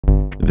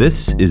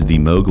This is the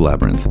Moog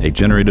Labyrinth, a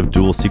generative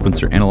dual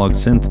sequencer analog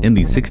synth in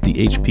the 60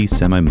 HP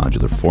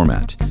semi-modular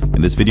format.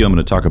 In this video, I'm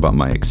going to talk about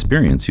my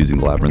experience using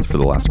the Labyrinth for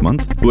the last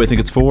month, who I think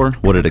it's for,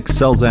 what it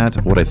excels at,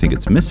 what I think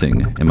it's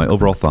missing, and my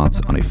overall thoughts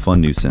on a fun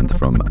new synth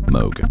from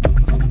Moog.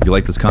 If you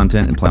like this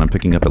content and plan on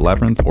picking up a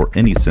Labyrinth, or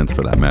any synth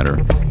for that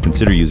matter,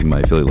 consider using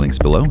my affiliate links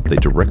below. They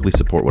directly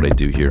support what I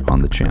do here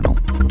on the channel.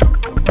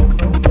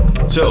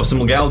 So, some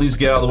legalities to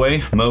get out of the way.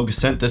 Moog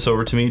sent this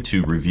over to me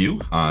to review.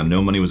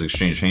 No money was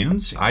exchanged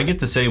hands. I get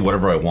to say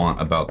whatever I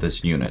want about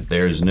this unit.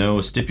 There's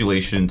no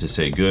stipulation to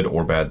say good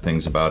or bad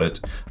things about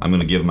it. I'm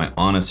gonna give my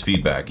honest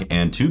feedback.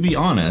 And to be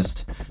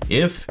honest,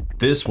 if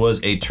this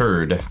was a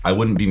turd, I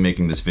wouldn't be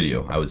making this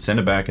video. I would send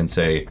it back and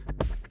say,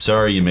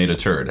 sorry, you made a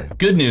turd.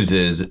 Good news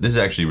is, this is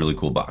actually a really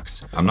cool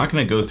box. I'm not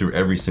gonna go through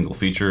every single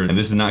feature, and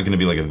this is not gonna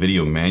be like a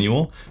video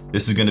manual.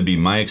 This is gonna be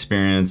my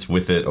experience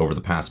with it over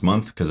the past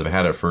month, because I've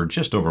had it for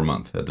just over a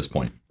month at this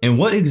point. And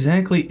what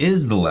exactly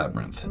is the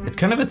Labyrinth? It's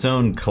kind of its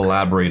own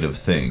collaborative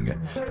thing.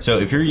 So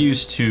if you're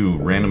used to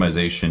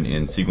randomization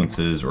in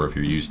sequences, or if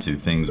you're used to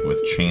things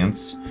with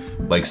chance,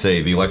 like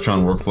say the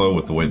Electron workflow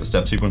with the way the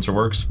step sequencer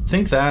works,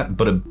 think that,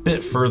 but a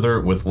bit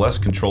further with less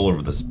control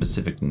over the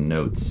specific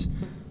notes.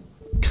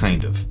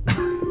 Kind of.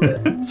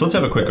 So let's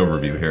have a quick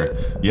overview here.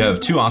 You have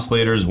two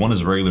oscillators. One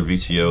is a regular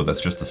VCO, that's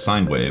just a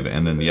sine wave,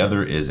 and then the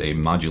other is a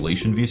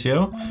modulation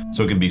VCO.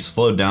 So it can be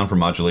slowed down for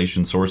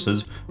modulation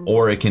sources,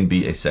 or it can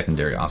be a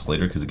secondary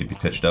oscillator because it can be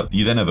pitched up.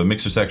 You then have a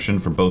mixer section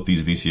for both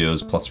these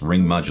VCOs, plus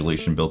ring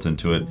modulation built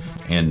into it,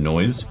 and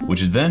noise,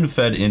 which is then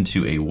fed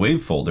into a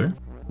wave folder,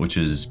 which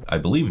is, I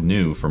believe,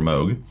 new for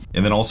Moog.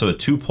 And then also a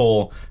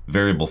 2-pole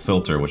variable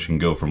filter, which can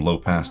go from low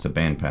pass to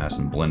band pass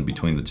and blend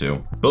between the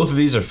two. Both of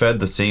these are fed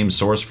the same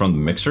source from the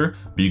mixer,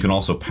 but you can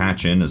also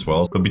patch in as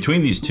well. But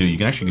between these two, you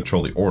can actually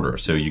control the order.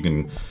 So you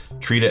can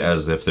treat it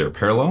as if they're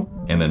parallel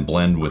and then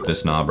blend with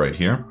this knob right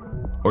here.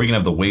 Or you can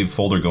have the wave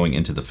folder going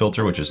into the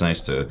filter, which is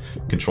nice to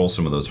control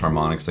some of those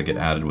harmonics that get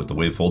added with the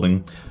wave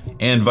folding.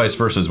 And vice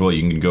versa as well,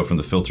 you can go from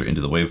the filter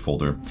into the wave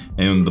folder.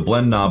 And the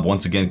blend knob,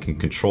 once again, can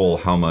control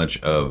how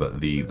much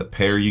of the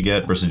pair you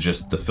get versus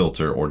just the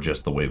filter or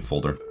just the wave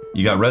folder.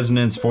 You got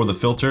resonance for the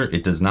filter.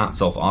 It does not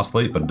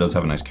self-oscillate, but it does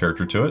have a nice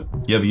character to it.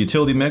 You have a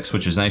utility mix,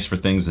 which is nice for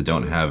things that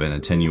don't have an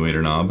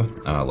attenuator knob,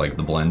 like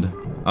the blend.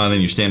 And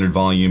then your standard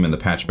volume and the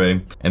patch bay.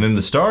 And then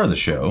the star of the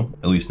show,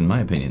 at least in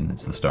my opinion,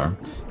 it's the star,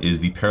 is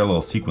the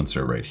parallel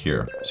sequencer right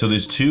here. So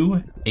there's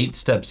two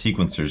 8-step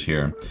sequencers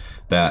here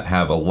that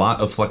have a lot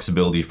of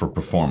flexibility for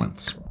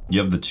performance. You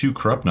have the two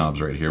corrupt knobs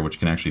right here, which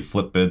can actually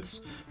flip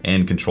bits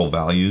and control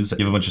values. You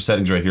have a bunch of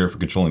settings right here for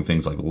controlling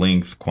things like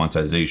length,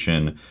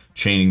 quantization,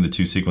 chaining the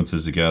two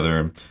sequences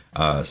together,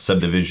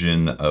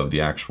 subdivision of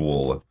the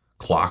actual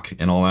clock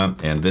and all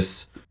that. And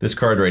this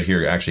card right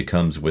here actually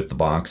comes with the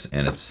box,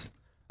 and it's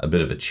a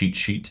bit of a cheat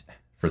sheet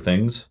for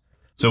things.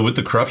 So with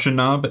the corruption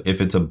knob, if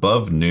it's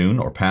above noon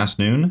or past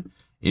noon,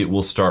 it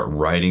will start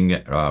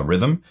writing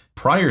rhythm.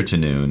 Prior to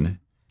noon,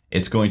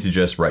 it's going to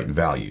just write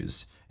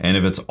values. And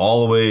if it's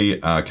all the way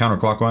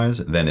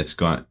counterclockwise, then it's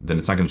not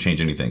going to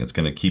change anything. It's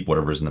going to keep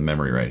whatever's in the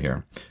memory right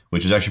here,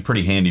 which is actually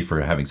pretty handy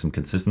for having some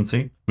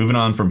consistency. Moving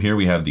on from here,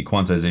 we have the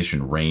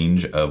quantization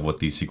range of what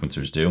these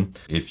sequencers do.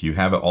 If you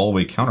have it all the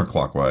way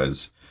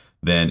counterclockwise,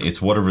 then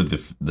it's whatever the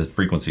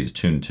frequency is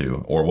tuned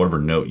to, or whatever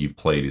note you've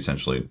played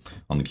essentially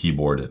on the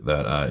keyboard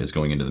that is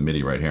going into the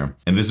MIDI right here.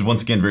 And this is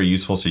once again very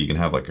useful, so you can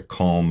have like a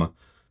calm,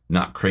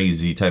 not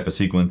crazy type of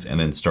sequence,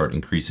 and then start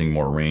increasing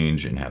more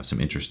range and have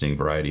some interesting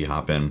variety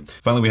hop in.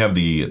 Finally, we have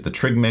the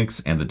trig mix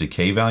and the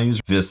decay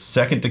values. This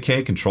second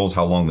decay controls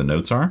how long the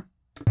notes are.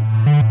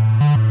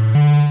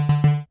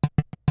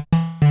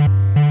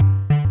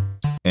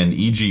 And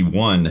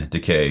EG1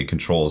 decay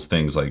controls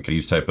things like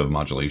these type of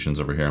modulations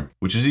over here,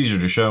 which is easier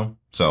to show.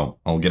 So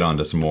I'll get on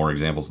to some more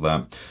examples of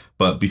that.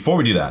 But before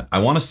we do that, I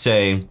want to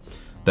say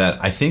that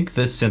I think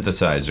this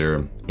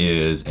synthesizer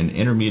is an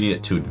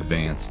intermediate to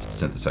advanced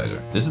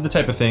synthesizer. This is the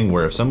type of thing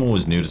where if someone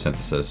was new to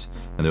synthesis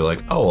and they're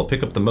like, oh, I'll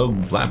pick up the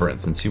Moog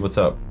Labyrinth and see what's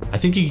up, I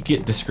think you could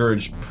get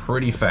discouraged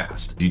pretty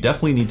fast. You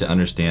definitely need to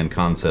understand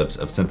concepts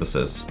of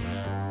synthesis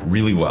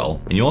really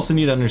well, and you also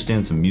need to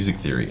understand some music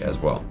theory as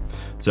well.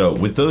 So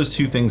with those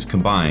two things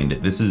combined,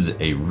 this is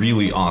a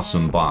really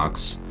awesome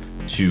box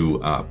to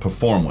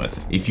perform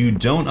with. If you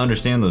don't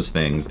understand those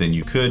things, then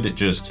you could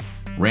just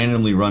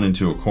randomly run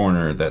into a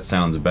corner that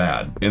sounds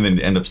bad and then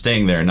end up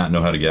staying there and not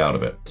know how to get out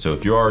of it. So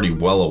if you're already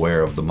well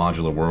aware of the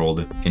modular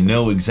world and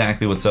know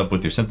exactly what's up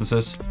with your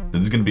synthesis, then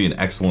this is going to be an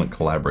excellent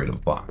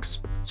collaborative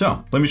box.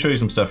 So let me show you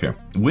some stuff here.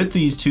 With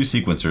these two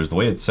sequencers, the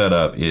way it's set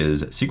up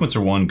is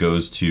sequencer 1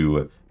 goes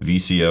to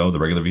VCO, the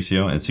regular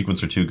VCO, and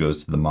sequencer 2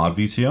 goes to the mod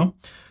VCO.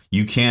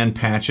 You can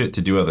patch it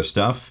to do other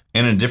stuff.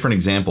 And in a different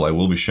example, I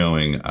will be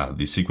showing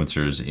the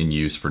sequencers in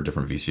use for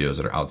different VCOs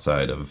that are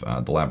outside of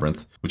the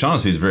Labyrinth, which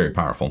honestly is very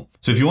powerful.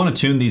 So if you want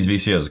to tune these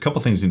VCOs, a couple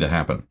things need to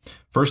happen.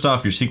 First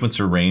off, your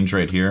sequencer range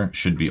right here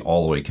should be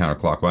all the way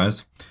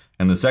counterclockwise.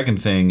 And the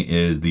second thing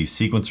is the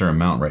sequencer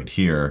amount right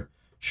here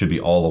should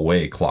be all the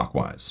way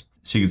clockwise.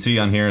 So you can see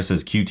on here it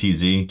says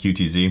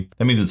QTZ.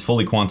 That means it's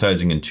fully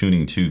quantizing and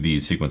tuning to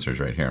these sequencers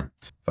right here.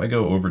 If I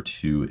go over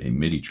to a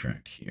MIDI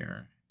track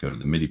here, go to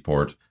the MIDI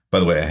port. By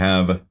the way, I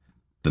have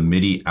the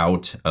MIDI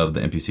out of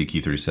the MPC Key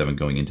 37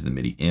 going into the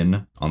MIDI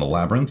in on the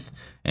Labyrinth,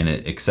 and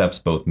it accepts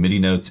both MIDI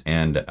notes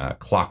and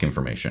clock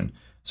information.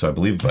 So I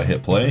believe if I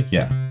hit play,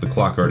 yeah, the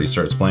clock already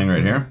starts playing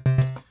right here.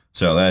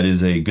 So that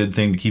is a good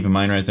thing to keep in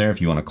mind right there if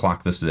you want to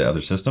clock this to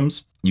other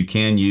systems. You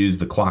can use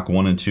the clock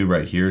 1 and 2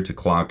 right here to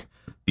clock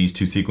these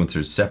two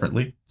sequencers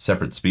separately,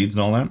 separate speeds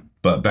and all that.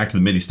 But back to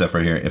the MIDI stuff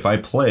right here. If I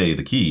play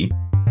the key,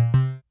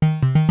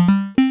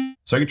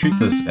 so I can treat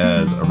this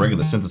as a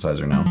regular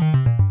synthesizer now.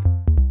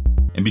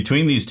 In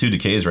between these two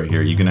decays right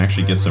here, you can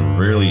actually get some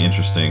really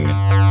interesting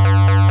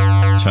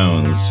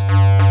tones.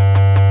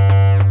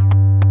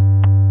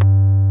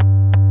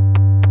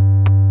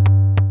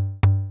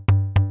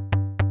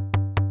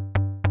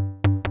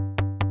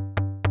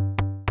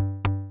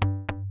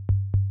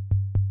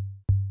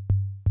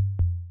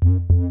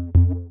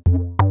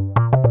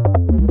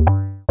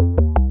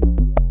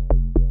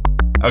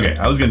 Okay,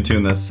 I was going to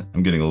tune this.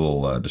 I'm getting a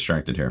little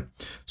distracted here.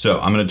 So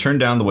I'm going to turn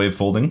down the wave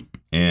folding,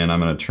 and I'm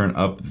going to turn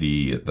up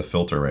the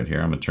filter right here.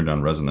 I'm going to turn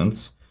down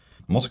resonance.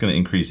 I'm also going to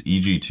increase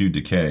EG2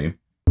 decay,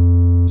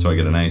 so I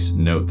get a nice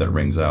note that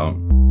rings out.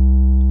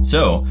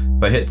 So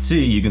if I hit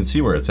C, you can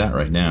see where it's at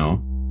right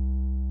now.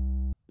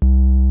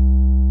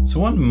 So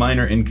one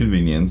minor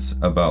inconvenience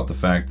about the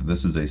fact that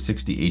this is a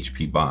 60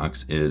 HP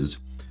box is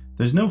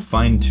there's no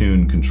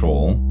fine-tune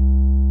control.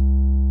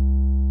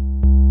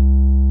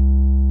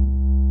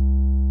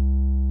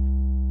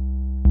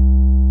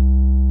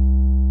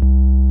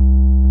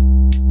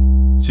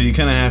 So you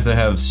kind of have to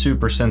have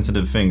super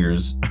sensitive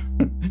fingers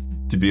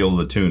to be able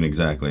to tune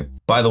exactly.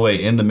 By the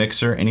way, in the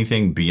mixer,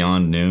 anything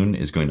beyond noon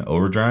is going to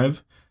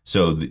overdrive.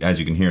 So as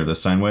you can hear, this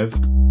sine wave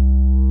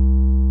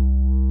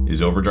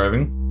is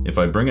overdriving. If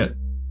I bring it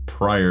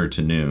prior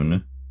to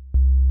noon,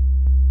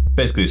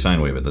 basically a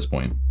sine wave at this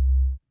point.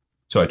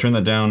 So I turn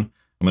that down.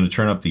 I'm going to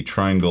turn up the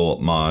triangle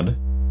mod.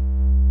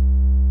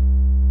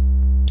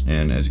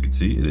 And as you can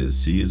see, it is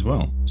C as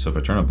well. So if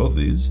I turn up both of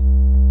these,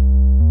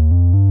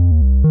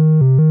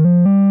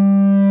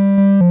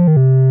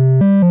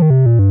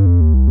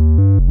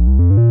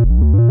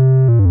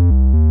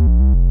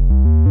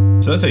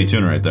 so that's how you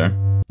tune it right there.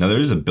 Now there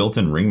is a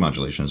built-in ring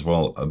modulation as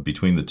well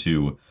between the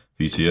two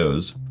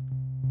VCOs,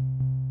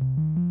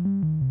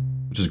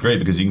 which is great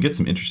because you can get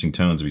some interesting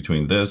tones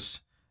between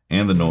this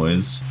and the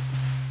noise,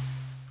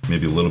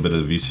 maybe a little bit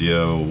of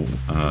VCO,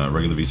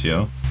 regular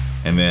VCO,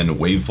 and then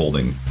wave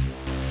folding.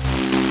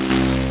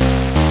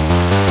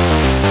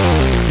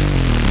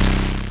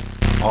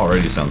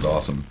 Already sounds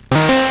awesome.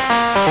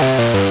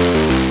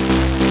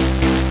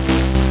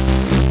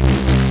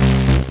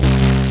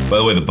 By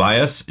the way, the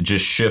bias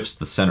just shifts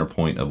the center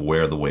point of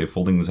where the wave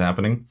folding is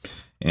happening,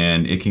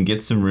 and it can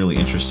get some really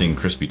interesting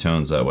crispy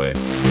tones that way.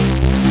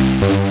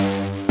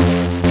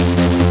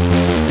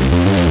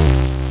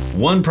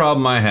 One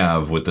problem I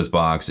have with this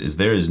box is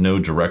there is no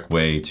direct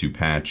way to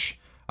patch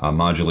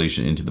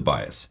modulation into the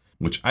bias,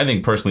 which I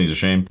think personally is a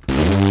shame.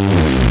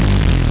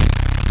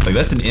 Like,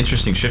 that's an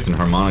interesting shift in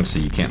harmonics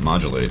that you can't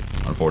modulate,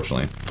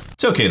 unfortunately.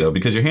 It's okay though,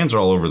 because your hands are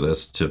all over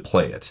this to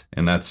play it,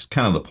 and that's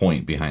kind of the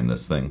point behind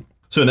this thing.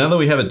 So now that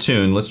we have it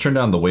tuned, let's turn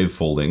down the wave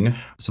folding.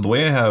 So the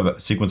way I have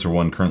sequencer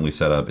 1 currently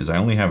set up is I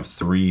only have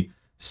 3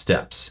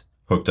 steps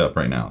hooked up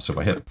right now. So if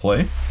I hit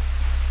play,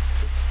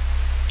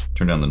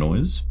 turn down the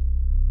noise.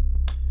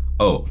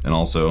 Oh, and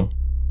also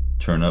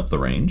turn up the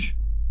range.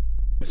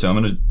 So I'm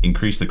going to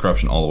increase the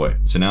corruption all the way.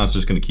 So now it's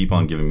just going to keep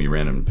on giving me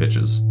random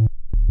pitches.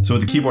 So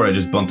with the keyboard, I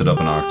just bumped it up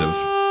an octave.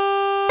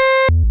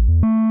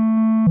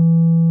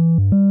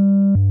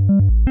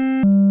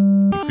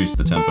 Increase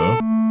the tempo.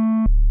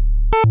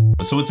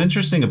 So what's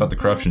interesting about the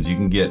corruptions, you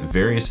can get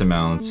various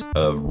amounts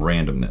of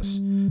randomness.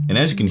 And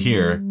as you can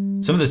hear,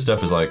 some of this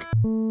stuff is like,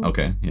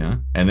 okay, yeah.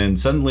 And then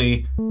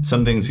suddenly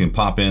some things can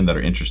pop in that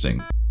are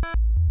interesting.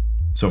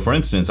 So for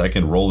instance, I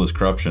can roll this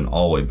corruption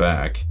all the way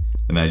back,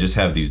 and then I just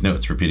have these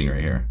notes repeating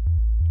right here.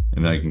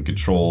 And then I can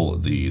control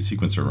the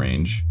sequencer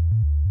range.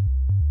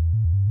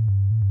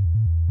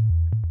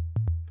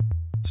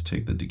 Let's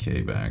take the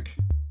decay back,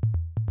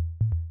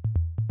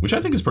 which I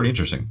think is pretty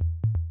interesting.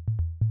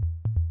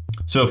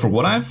 So for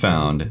what I've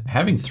found,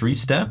 having 3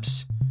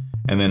 steps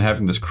and then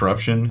having this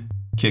corruption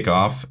kick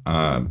off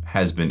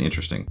has been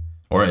interesting.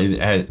 Or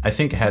I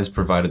think has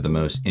provided the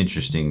most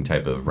interesting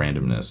type of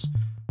randomness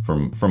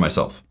for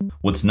myself.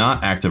 What's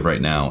not active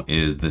right now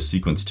is this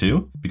sequence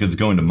 2, because it's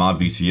going to mod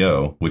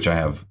VCO, which I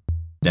have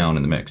down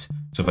in the mix.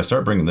 So if I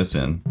start bringing this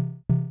in,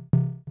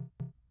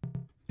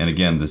 and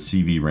again, the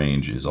CV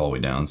range is all the way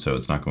down, so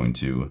it's not going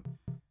to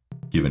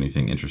give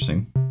anything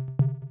interesting.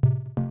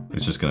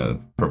 It's just going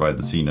to provide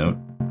the C note.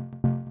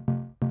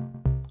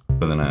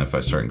 But then if I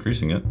start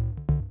increasing it,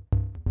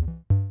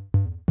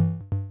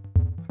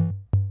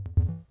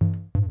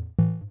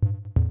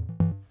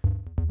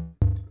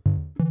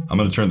 I'm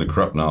going to turn the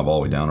corrupt knob all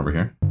the way down over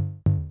here.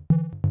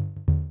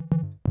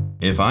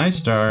 If I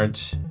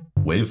start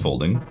wave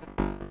folding,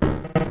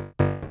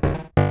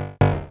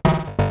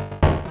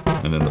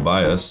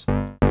 bias.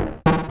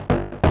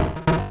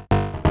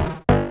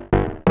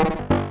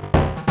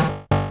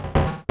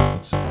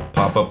 Let's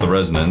pop up the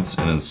resonance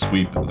and then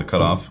sweep the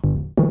cutoff.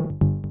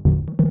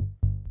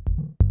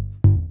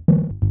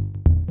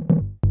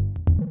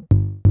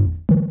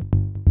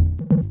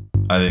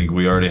 I think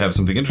we already have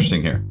something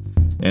interesting here.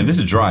 And this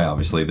is dry,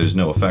 obviously, there's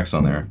no effects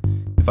on there.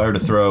 If I were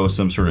to throw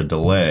some sort of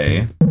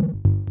delay,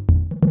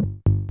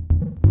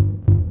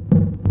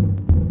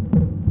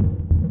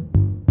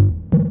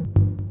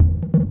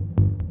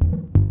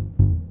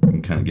 you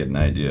can kind of get an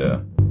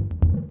idea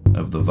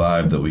of the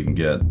vibe that we can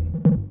get.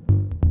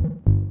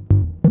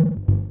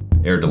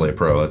 Air Delay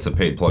Pro, that's a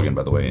paid plugin,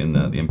 by the way, in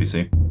the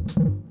MPC.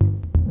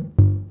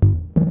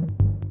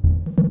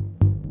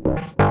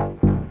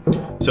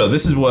 So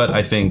this is what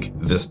I think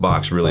this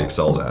box really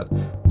excels at.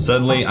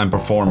 Suddenly I'm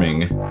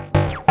performing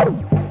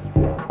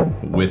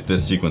with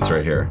this sequence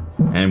right here.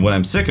 And when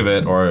I'm sick of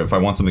it, or if I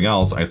want something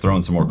else, I throw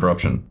in some more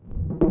corruption.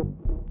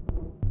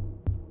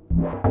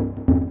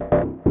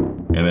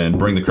 And then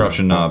bring the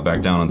corruption knob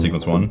back down on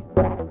sequence 1.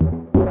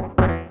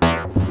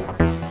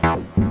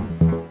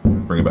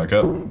 Bring it back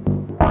up.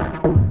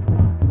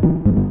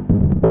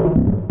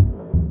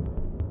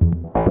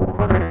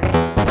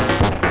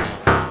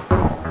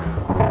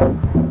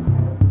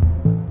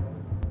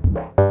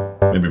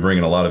 Maybe bring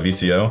in a lot of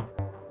VCO.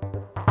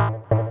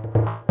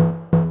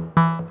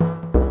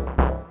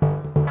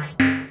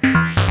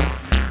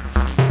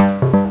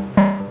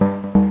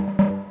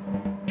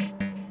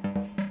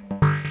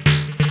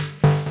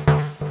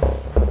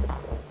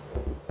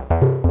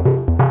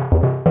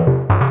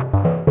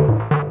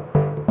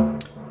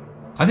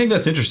 I think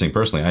that's interesting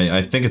personally.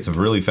 I think it's a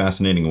really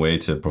fascinating way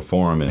to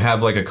perform and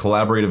have like a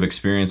collaborative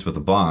experience with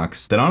the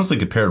box that honestly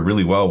could pair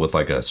really well with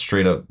like a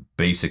straight up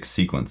basic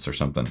sequence or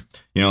something.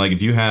 You know, like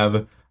if you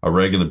have a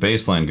regular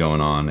bass line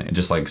going on and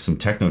just like some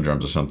techno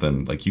drums or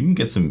something, like you can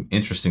get some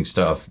interesting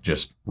stuff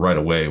just right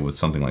away with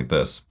something like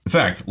this. In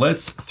fact,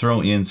 let's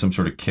throw in some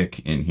sort of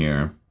kick in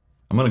here.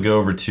 I'm gonna go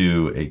over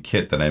to a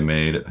kit that I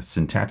made,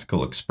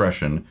 Syntactical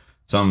Expression.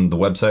 It's on the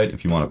website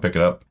if you want to pick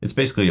it up. It's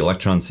basically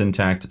electron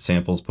syntact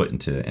samples put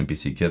into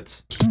MPC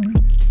kits.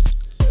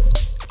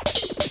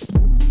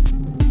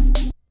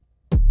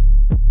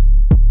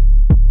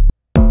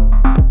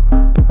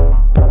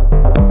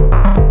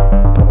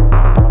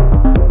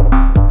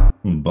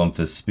 Bump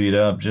this speed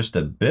up just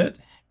a bit,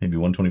 maybe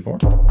 124.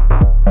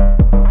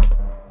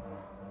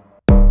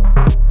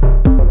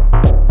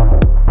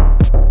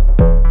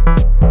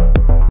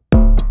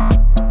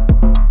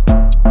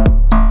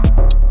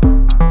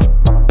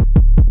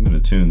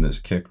 Tune this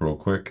kick real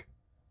quick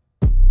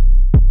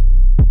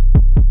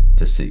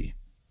to C.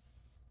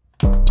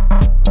 I'm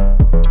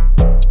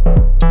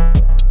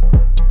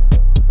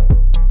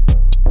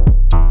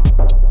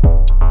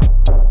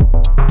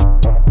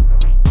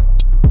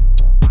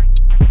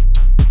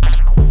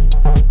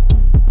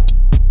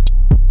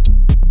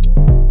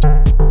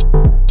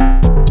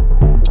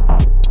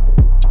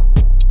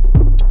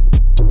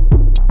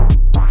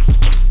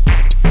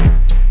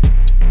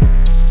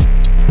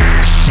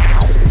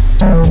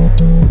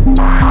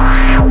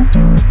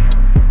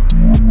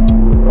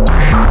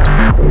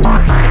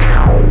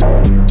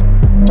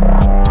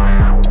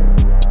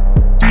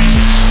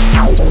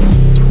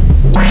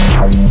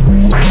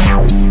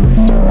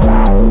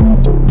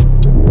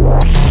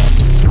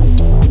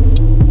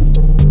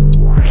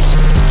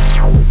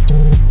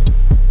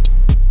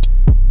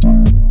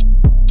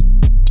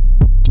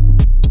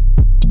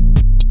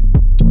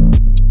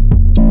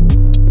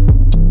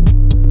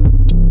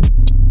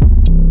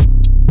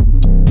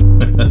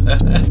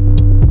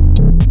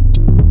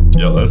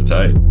That's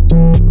tight.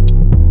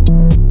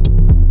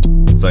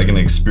 It's like an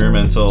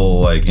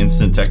experimental, like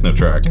instant techno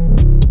track.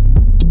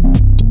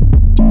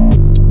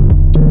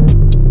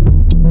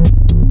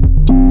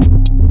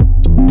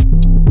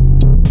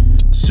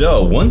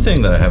 So one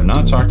thing that I have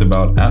not talked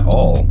about at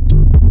all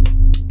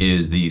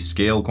is the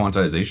scale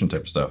quantization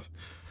type of stuff.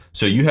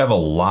 So you have a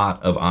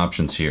lot of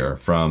options here,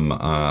 from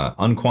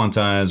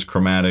unquantized,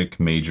 chromatic,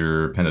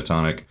 major,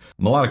 pentatonic,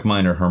 melodic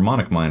minor,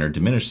 harmonic minor,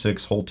 diminished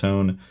sixth, whole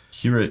tone,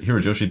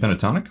 Hirajoshi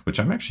pentatonic, which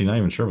I'm actually not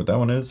even sure what that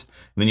one is.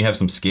 And then you have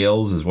some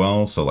scales as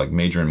well, so like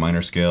major and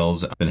minor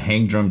scales, then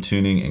hang drum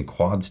tuning and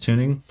quads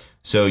tuning.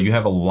 So you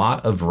have a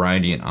lot of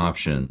variety and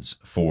options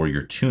for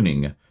your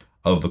tuning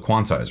of the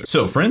quantizer.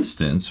 So for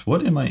instance,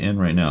 what am I in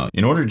right now?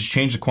 In order to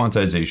change the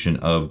quantization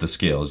of the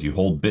scales, you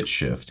hold bit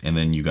shift and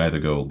then you either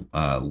go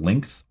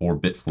length or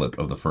bit flip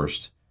of the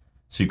first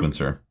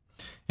sequencer.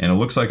 And it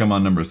looks like I'm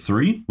on number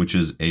 3, which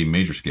is a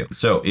major scale.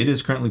 So it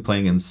is currently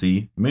playing in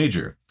C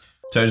major.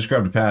 So I just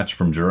grabbed a patch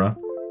from Jura,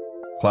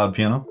 Cloud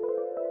Piano.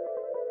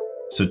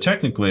 So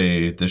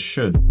technically this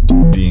should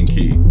be in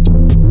key.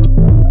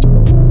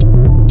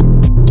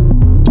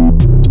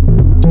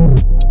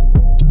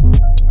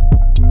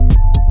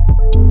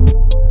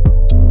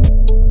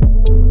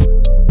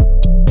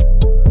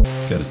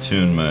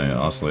 Tune my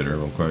oscillator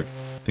real quick.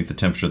 I think the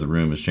temperature of the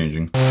room is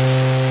changing.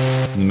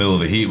 In the middle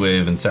of a heat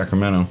wave in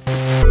Sacramento.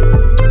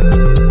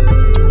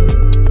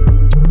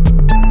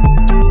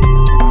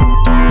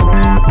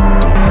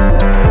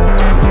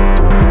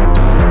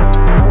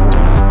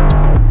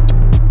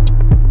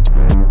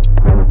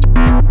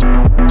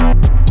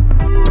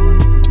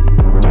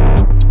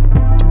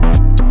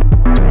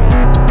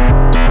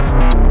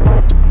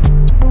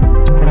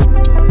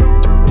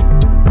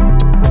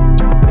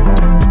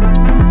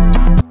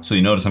 So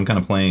you notice I'm kind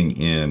of playing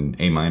in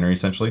A minor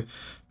essentially,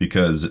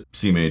 because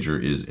C major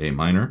is A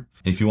minor.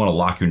 If you want to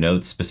lock your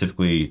notes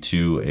specifically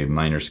to a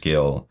minor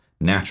scale,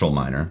 natural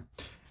minor,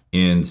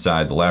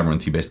 inside the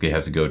Labyrinth, you basically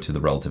have to go to the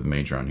relative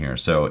major on here.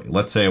 So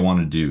let's say I want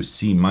to do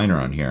C minor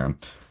on here.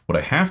 What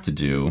I have to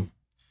do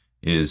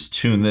is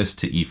tune this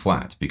to E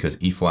flat, because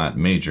E flat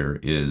major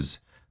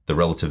is the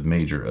relative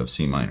major of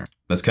C minor.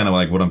 That's kind of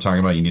like what I'm talking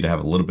about. You need to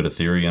have a little bit of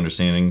theory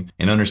understanding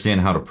and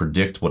understand how to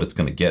predict what it's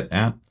going to get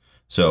at.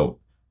 So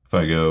if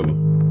I go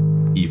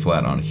E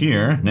flat on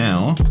here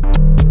now,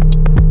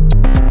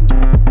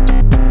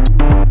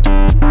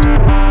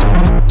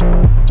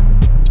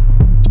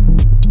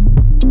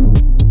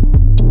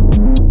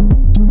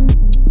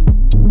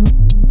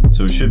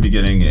 so we should be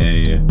getting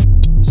a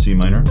C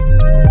minor.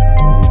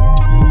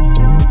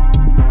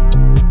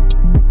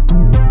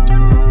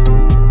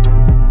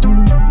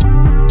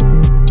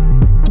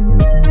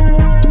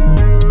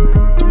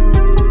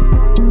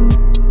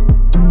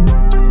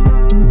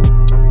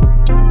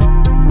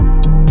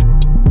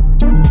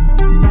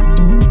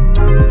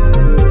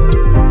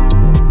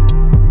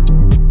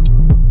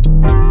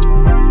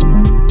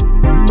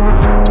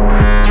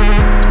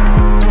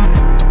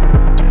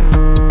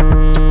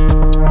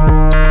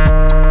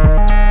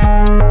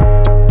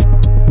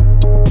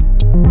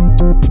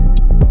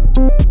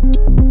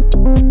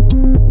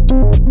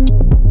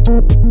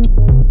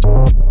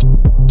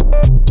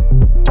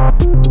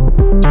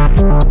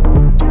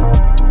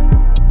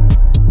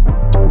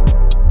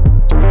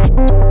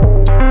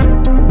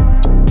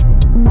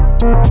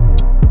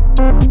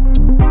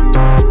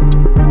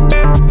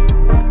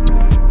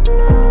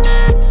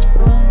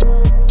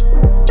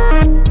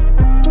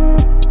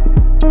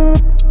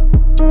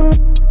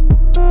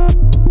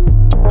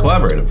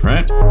 Collaborative,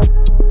 right?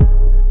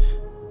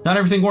 Not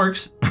everything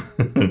works.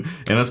 And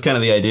that's kind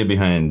of the idea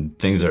behind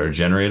things that are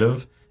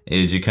generative,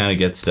 is you kind of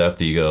get stuff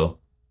that you go,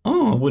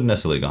 oh, it wouldn't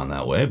necessarily have gone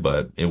that way,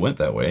 but it went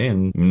that way,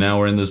 and now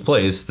we're in this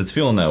place that's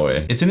feeling that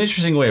way. It's an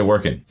interesting way of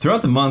working.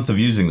 Throughout the month of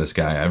using this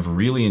guy, I've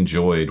really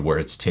enjoyed where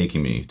it's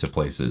taking me to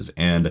places,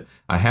 and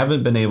I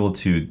haven't been able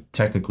to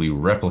technically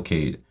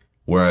replicate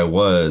where I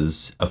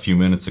was a few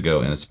minutes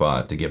ago in a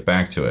spot to get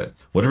back to it.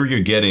 Whatever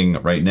you're getting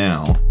right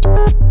now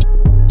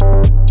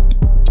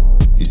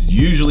is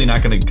usually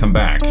not going to come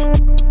back.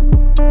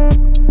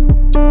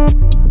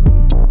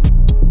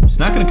 It's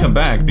not going to come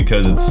back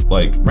because it's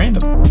like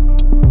random.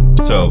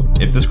 So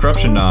if this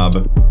corruption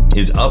knob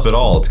is up at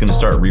all, it's going to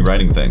start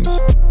rewriting things.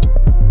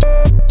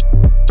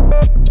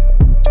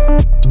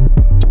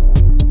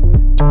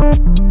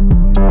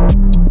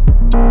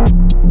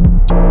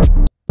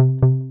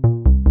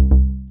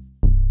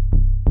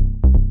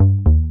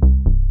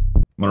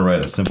 I'm going to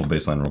write a simple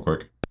bass line real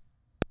quick.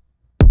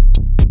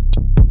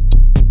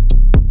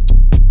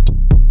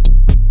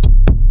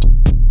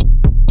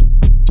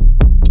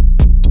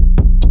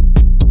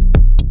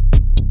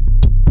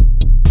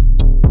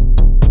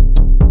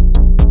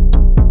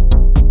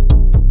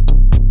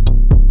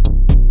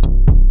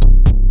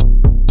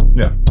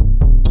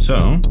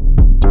 So,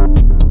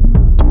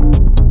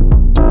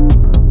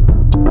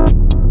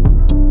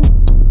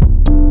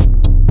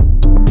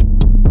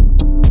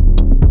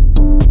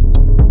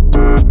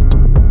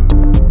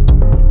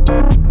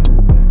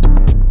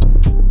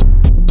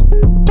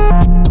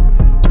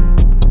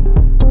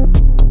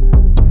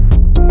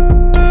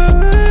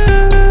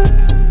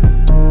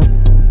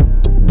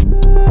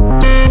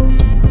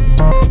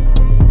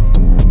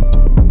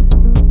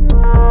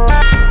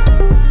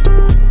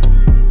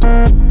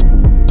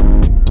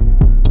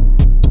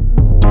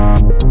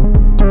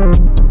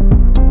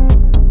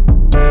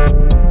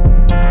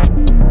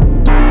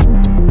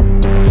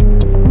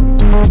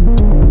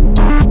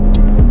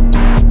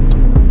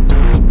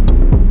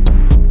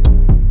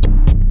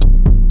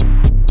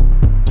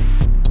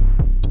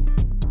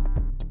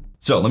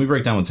 So let me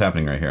break down what's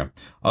happening right here.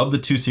 Of the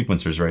two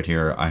sequencers right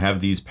here, I have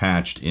these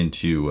patched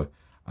into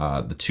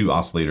the two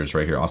oscillators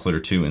right here, oscillator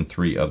 2 and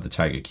 3 of the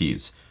Taiga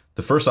keys.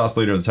 The first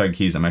oscillator of the Taiga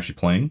keys I'm actually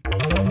playing.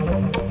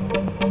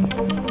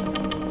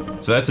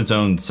 So that's its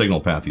own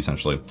signal path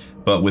essentially.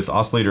 But with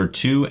oscillator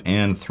 2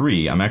 and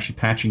 3, I'm actually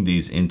patching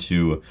these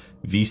into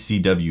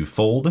VCW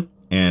fold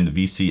and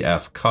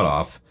VCF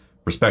cutoff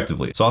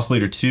respectively. So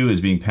oscillator 2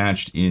 is being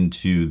patched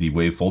into the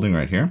wave folding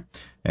right here.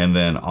 And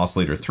then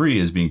oscillator 3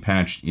 is being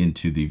patched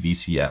into the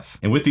VCF.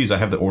 And with these, I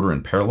have the order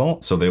in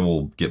parallel, so they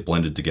will get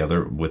blended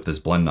together with this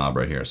blend knob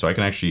right here. So I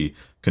can actually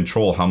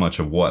control how much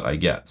of what I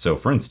get. So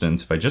for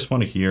instance, if I just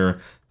want to hear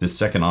this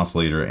second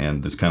oscillator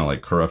and this kind of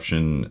like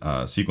corruption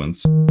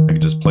sequence, I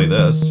could just play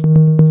this.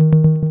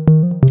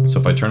 So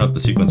if I turn up the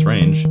sequence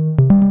range,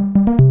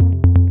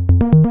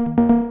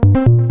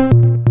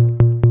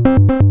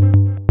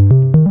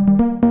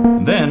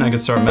 then I can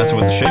start messing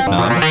with the shape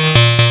knob.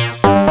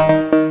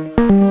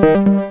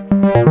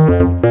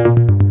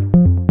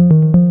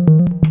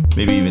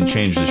 Maybe even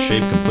change the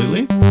shape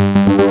completely.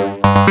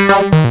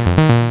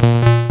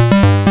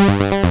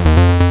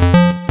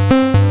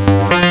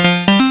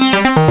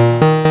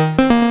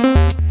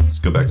 Let's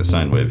go back to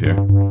sine wave here.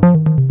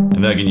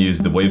 And then I can use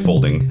the wave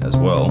folding as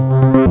well.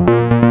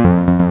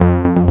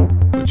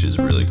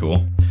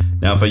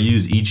 if I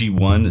use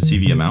EG1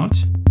 CV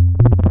amount,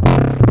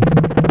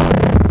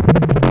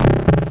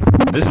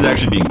 this is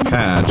actually being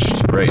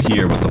patched right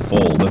here with the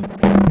fold.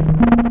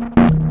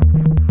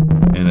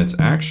 And it's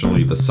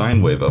actually the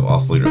sine wave of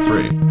oscillator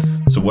 3.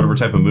 So whatever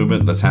type of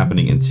movement that's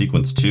happening in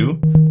sequence 2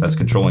 that's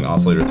controlling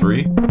oscillator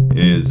 3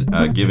 is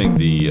giving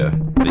the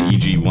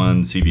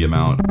EG1 CV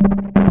amount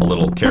a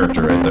little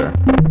character right there.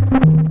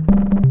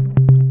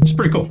 Which is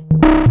pretty cool.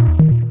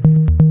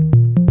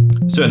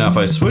 So now if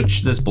I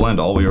switch this blend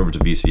all the way over to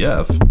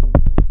VCF,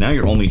 now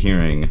you're only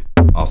hearing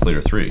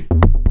oscillator 3.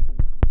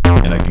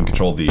 And I can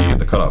control the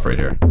cutoff right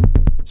here.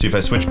 See, if I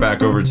switch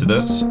back over to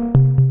this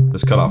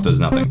cutoff does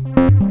nothing.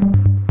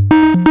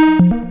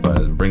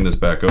 But I bring this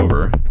back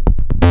over,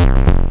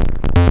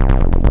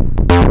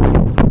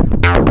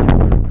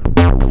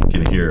 you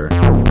can hear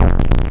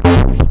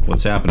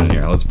what's happening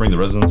here. Let's bring the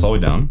resonance all the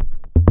way down.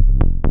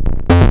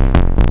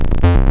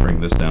 Bring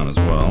this down as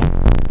well.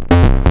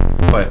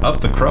 If I up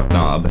the crop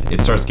knob,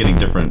 it starts getting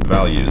different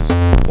values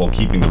while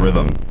keeping the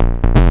rhythm.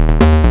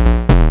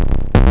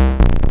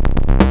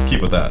 Let's keep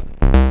with that.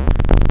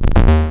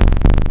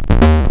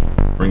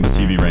 Bring the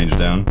CV range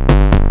down.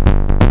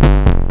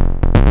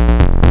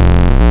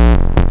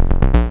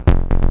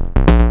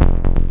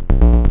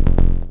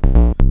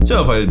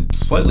 So if I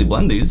slightly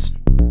blend these,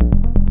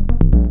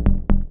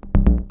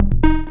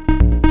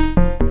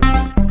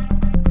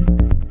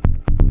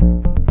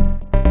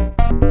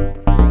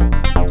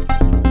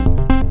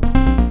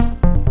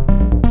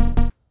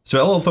 so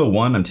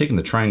LFO1, I'm taking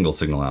the triangle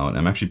signal out, and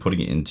I'm actually putting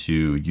it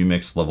into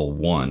UMix level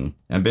 1.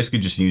 I'm basically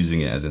just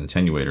using it as an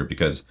attenuator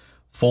because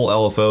full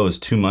LFO is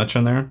too much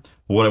on there.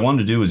 But what I wanted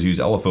to do is use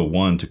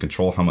LFO1 to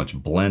control how much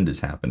blend is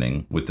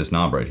happening with this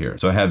knob right here.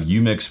 So I have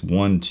UMix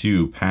 1,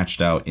 2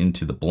 patched out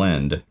into the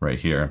blend right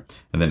here.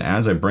 And then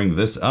as I bring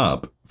this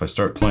up, if I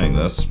start playing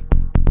this,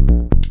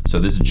 so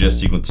this is just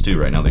sequence 2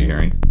 right now that you're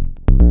hearing.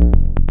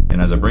 And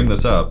as I bring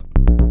this up,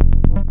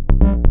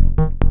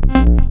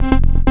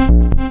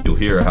 you'll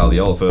hear how the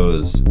LFO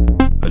is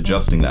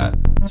adjusting that.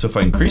 So if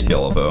I increase the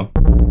LFO,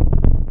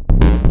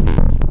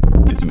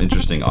 get some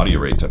interesting audio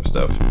rate type of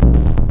stuff.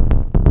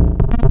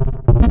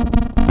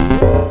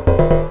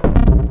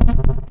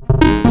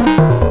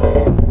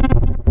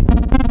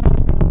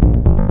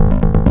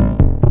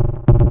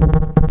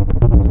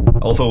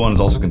 LFO1 is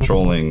also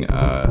controlling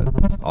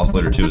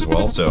oscillator 2 as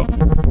well, so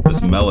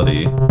this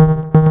melody,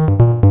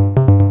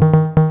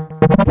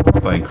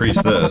 if I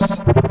increase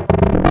this,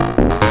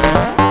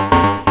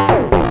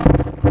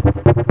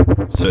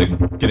 so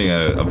getting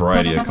a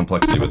variety of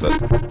complexity with it.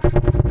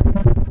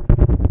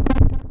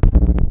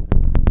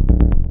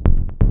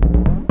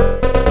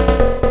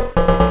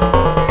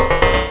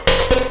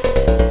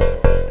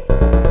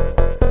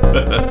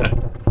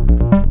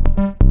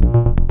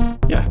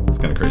 Yeah, it's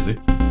kind of crazy.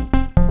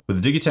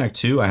 With the Digitac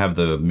 2, I have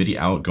the MIDI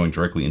out going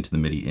directly into the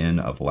MIDI in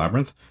of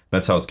Labyrinth.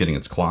 That's how it's getting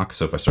its clock.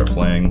 So if I start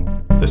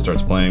playing, this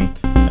starts playing,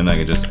 and then I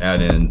can just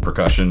add in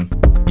percussion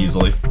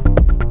easily.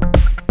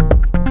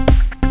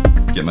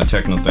 Get my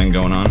techno thing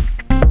going on.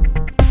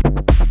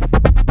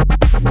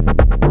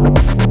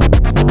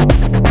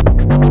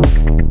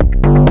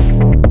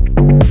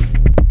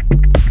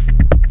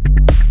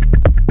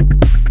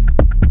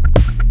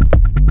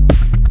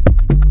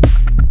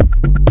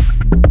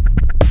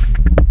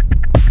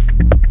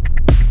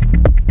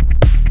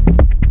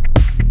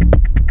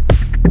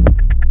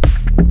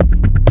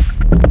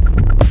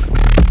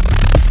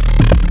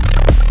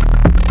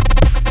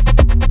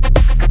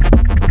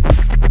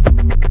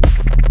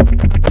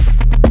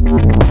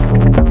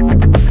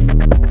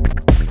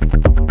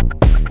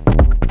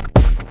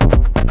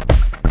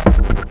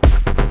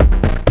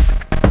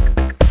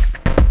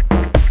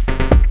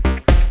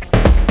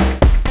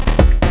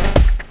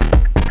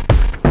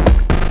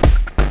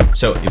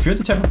 So if you're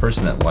the type of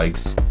person that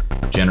likes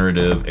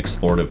generative,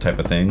 explorative type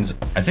of things,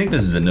 I think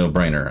this is a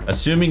no-brainer,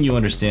 assuming you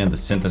understand the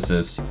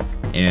synthesis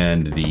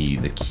and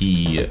the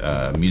key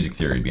music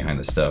theory behind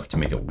the stuff to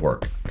make it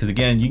work. Because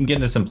again, you can get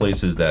into some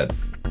places that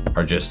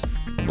are just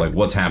like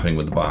what's happening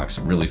with the box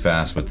really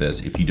fast with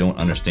this if you don't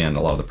understand a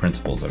lot of the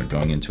principles that are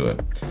going into it.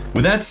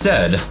 With that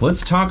said,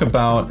 let's talk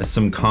about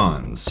some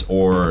cons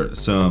or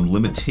some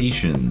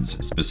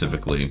limitations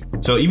specifically.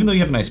 So even though you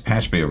have a nice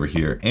patch bay over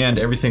here and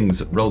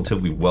everything's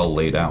relatively well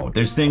laid out,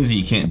 there's things that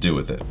you can't do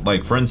with it.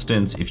 Like for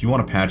instance, if you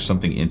want to patch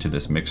something into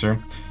this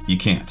mixer, you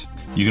can't.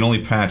 You can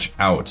only patch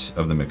out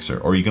of the mixer,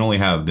 or you can only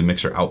have the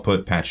mixer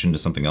output patched into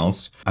something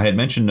else. I had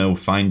mentioned no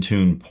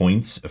fine-tune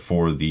points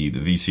for the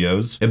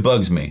VCOs. It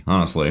bugs me,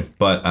 honestly.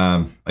 But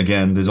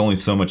again, there's only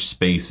so much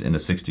space in a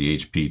 60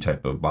 HP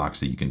type of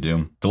box that you can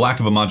do. The lack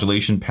of a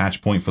modulation patch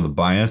point for the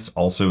bias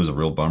also is a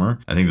real bummer.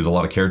 I think there's a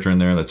lot of character in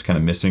there that's kind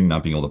of missing,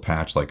 not being able to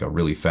patch like a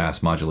really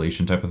fast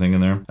modulation type of thing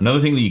in there. Another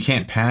thing that you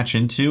can't patch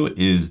into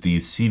is the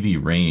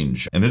CV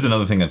range. And this is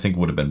another thing I think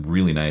would have been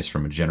really nice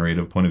from a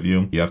generative point of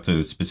view. You have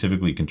to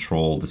specifically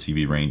control the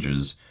CV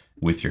ranges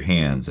with your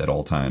hands at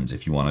all times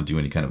if you want to do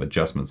any kind of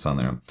adjustments on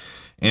there.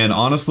 And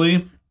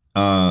honestly,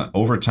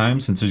 over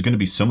time, since there's going to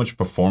be so much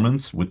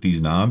performance with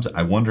these knobs,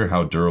 I wonder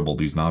how durable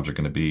these knobs are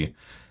going to be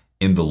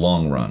in the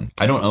long run.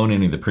 I don't own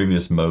any of the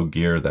previous Moog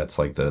gear that's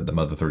like the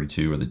Mother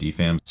 32 or the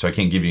DFAM, so I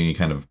can't give you any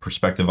kind of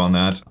perspective on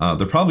that.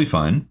 They're probably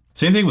fine.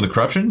 Same thing with the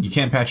corruption. You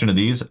can't patch into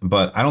these,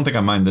 but I don't think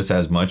I mind this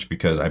as much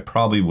because I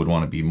probably would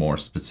want to be more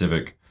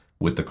specific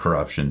with the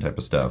corruption type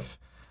of stuff.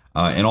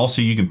 And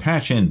also you can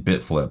patch in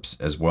bit flips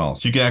as well.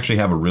 So you can actually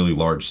have a really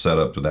large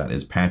setup that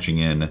is patching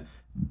in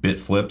bit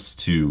flips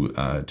to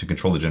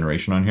control the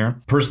generation on here.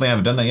 Personally, I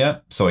haven't done that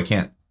yet, so I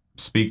can't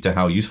speak to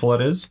how useful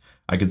that is.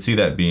 I could see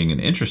that being an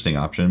interesting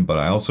option, but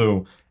I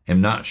also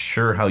am not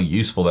sure how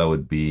useful that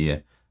would be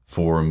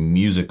for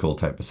musical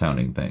type of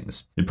sounding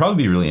things. It'd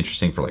probably be really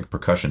interesting for like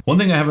percussion. One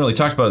thing I haven't really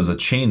talked about is a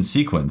chain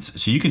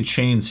sequence. So you can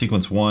chain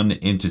sequence 1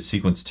 into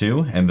sequence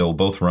 2 and they'll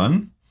both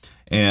run.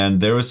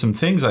 And there was some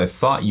things I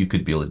thought you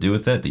could be able to do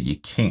with it that you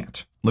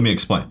can't. Let me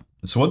explain.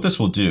 So what this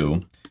will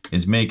do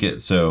is make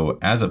it so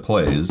as it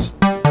plays,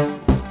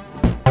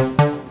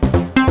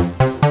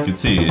 you can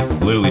see it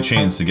literally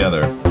chains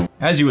together,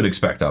 as you would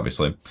expect,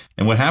 obviously.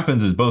 And what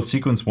happens is both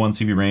sequence 1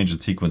 CV range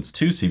and sequence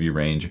 2 CV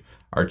range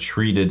are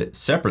treated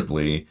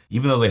separately,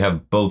 even though they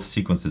have both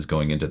sequences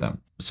going into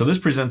them. So this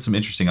presents some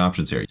interesting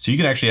options here. So you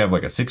can actually have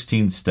like a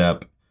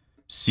 16-step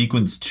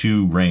sequence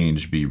 2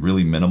 range be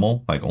really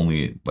minimal, like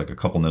only like a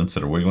couple notes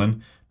that are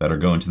wiggling that are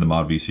going to the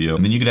mod VCO.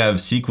 And then you could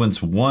have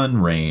sequence 1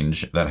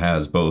 range that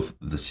has both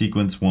the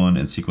sequence 1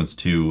 and sequence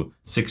 2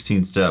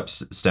 16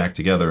 steps stacked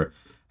together,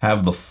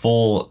 have the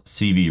full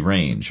CV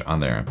range on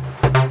there.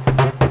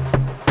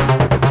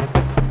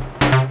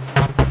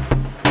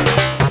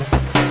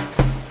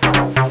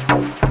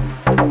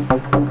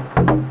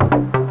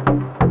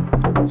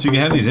 So you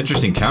can have these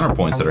interesting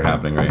counterpoints that are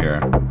happening right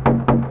here.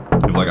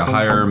 You have like a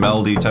higher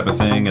melody type of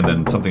thing and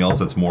then something else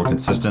that's more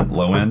consistent,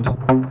 low end.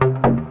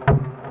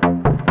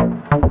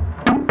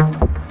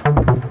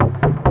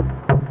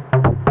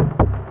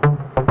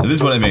 And this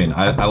is what I mean.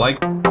 I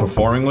like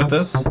performing with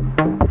this.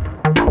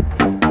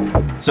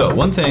 So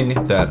one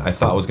thing that I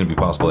thought was going to be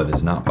possible that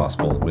is not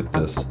possible with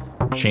this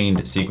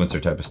chained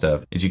sequencer type of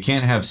stuff is you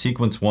can't have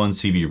sequence 1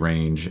 CV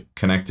range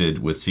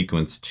connected with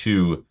sequence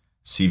 2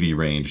 CV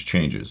range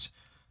changes.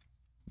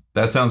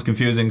 That sounds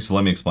confusing, so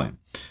let me explain.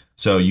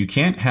 So you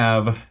can't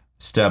have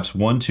steps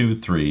 1, 2,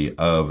 3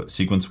 of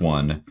sequence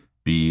 1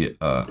 be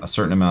a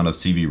certain amount of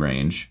CV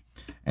range,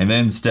 and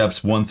then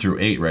steps 1 through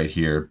 8 right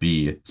here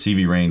be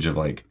CV range of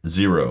like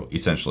 0,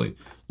 essentially.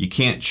 You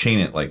can't chain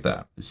it like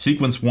that.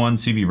 Sequence 1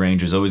 CV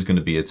range is always going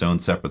to be its own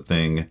separate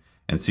thing,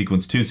 and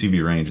sequence 2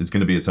 CV range is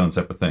going to be its own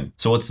separate thing.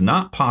 So what's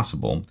not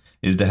possible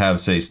is to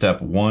have, say,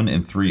 step 1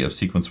 and 3 of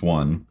sequence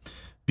 1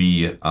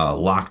 be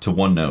locked to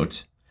one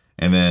note,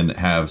 and then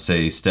have,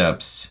 say,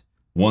 steps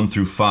 1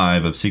 through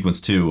 5 of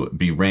sequence 2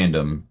 be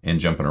random and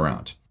jumping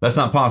around. That's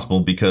not possible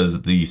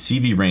because the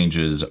CV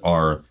ranges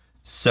are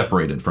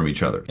separated from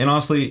each other. And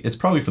honestly, it's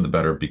probably for the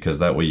better because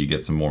that way you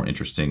get some more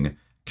interesting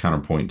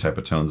counterpoint type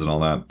of tones and all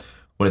that.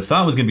 What I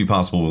thought was going to be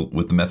possible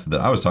with the method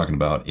that I was talking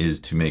about is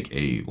to make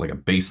a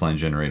bassline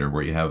generator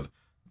where you have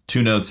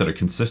 2 notes that are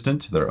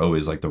consistent, that are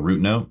always like the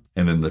root note,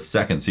 and then the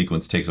second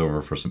sequence takes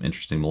over for some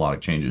interesting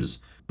melodic changes.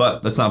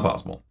 But that's not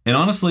possible. And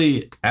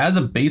honestly, as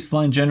a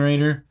bassline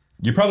generator,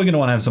 you're probably going to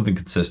want to have something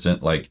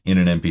consistent like in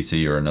an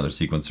MPC or another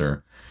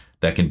sequencer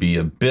that can be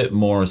a bit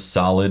more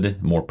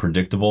solid, more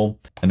predictable,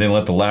 and then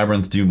let the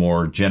Labyrinth do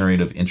more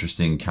generative,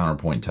 interesting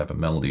counterpoint type of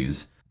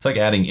melodies. It's like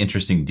adding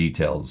interesting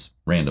details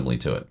randomly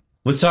to it.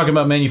 Let's talk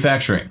about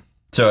manufacturing.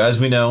 So as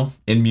we know,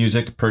 In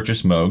Music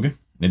purchased Moog.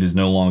 It is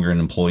no longer an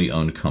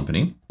employee-owned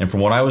company. And from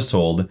what I was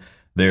told,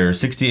 their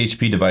 60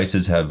 HP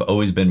devices have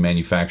always been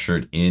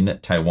manufactured in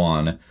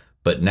Taiwan,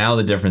 but now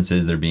the difference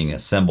is they're being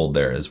assembled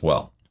there as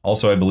well.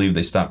 Also, I believe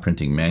they stopped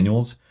printing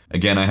manuals.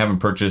 Again, I haven't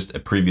purchased a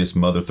previous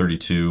Mother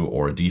 32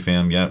 or a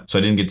DFAM yet, so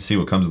I didn't get to see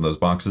what comes in those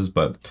boxes,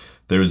 but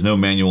there is no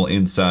manual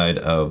inside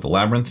of the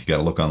Labyrinth. You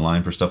gotta look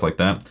online for stuff like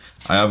that.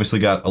 I obviously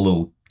got a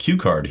little cue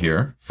card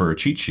here for a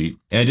cheat sheet,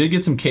 and I did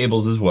get some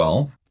cables as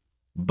well,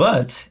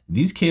 but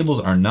these cables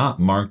are not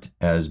marked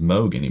as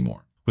Moog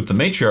anymore. With the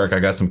Matriarch, I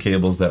got some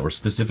cables that were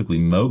specifically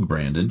Moog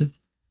branded.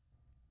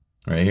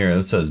 Right here,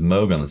 it says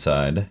Moog on the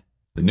side.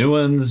 The new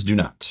ones do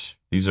not.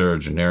 These are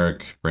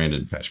generic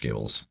branded patch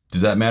cables.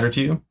 Does that matter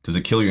to you? Does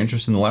it kill your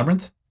interest in the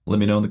Labyrinth? Let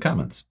me know in the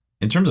comments.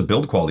 In terms of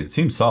build quality, it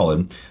seems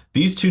solid.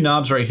 These 2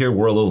 knobs right here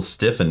were a little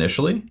stiff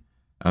initially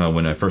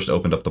when I first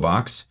opened up the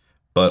box,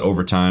 but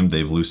over time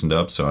they've loosened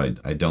up, so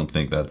I don't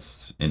think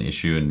that's an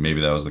issue, and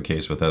maybe that was the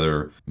case with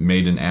other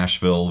made in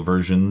Asheville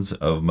versions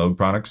of Moog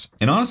products.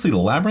 And honestly, the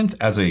Labyrinth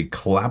as a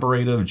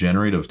collaborative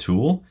generative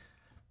tool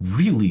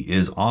really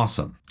is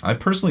awesome. I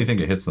personally think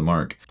it hits the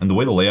mark. And the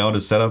way the layout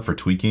is set up for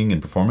tweaking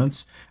and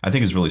performance, I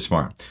think is really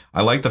smart.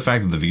 I like the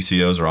fact that the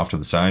VCOs are off to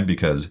the side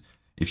because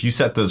if you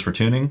set those for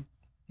tuning,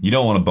 you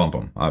don't want to bump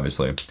them,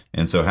 obviously.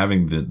 And so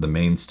having the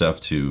main stuff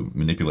to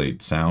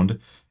manipulate sound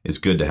is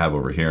good to have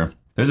over here.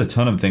 There's a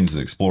ton of things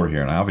to explore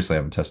here, and I obviously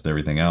haven't tested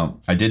everything out.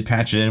 I did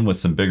patch it in with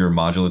some bigger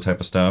modular type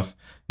of stuff,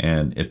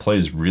 and it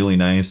plays really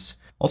nice.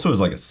 Also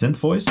has like a synth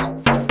voice.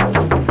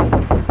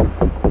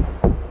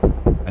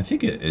 I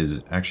think it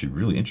is actually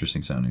really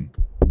interesting sounding.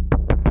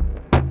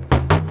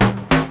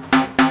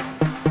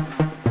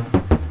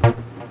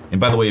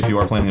 by the way, if you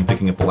are planning on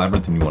picking up the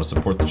Labyrinth and you want to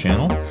support the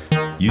channel,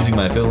 using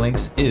my affiliate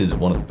links is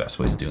one of the best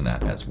ways of doing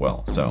that as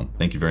well. So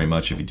thank you very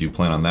much if you do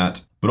plan on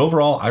that. But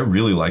overall, I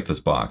really like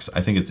this box.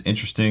 I think it's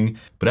interesting,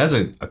 but as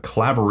a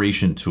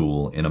collaboration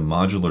tool in a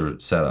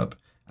modular setup,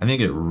 I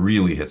think it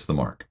really hits the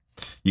mark.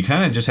 You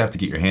kind of just have to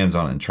get your hands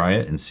on it and try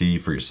it and see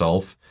for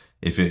yourself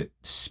if it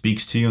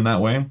speaks to you in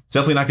that way. It's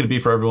definitely not going to be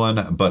for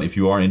everyone, but if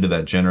you are into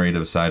that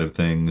generative side of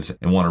things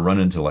and want to run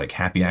into like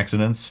happy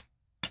accidents,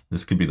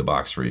 this could be the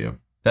box for you.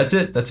 That's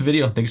it. That's the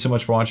video. Thanks so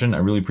much for watching. I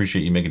really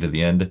appreciate you making it to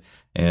the end.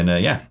 And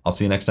yeah, I'll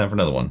see you next time for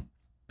another one.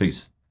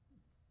 Peace.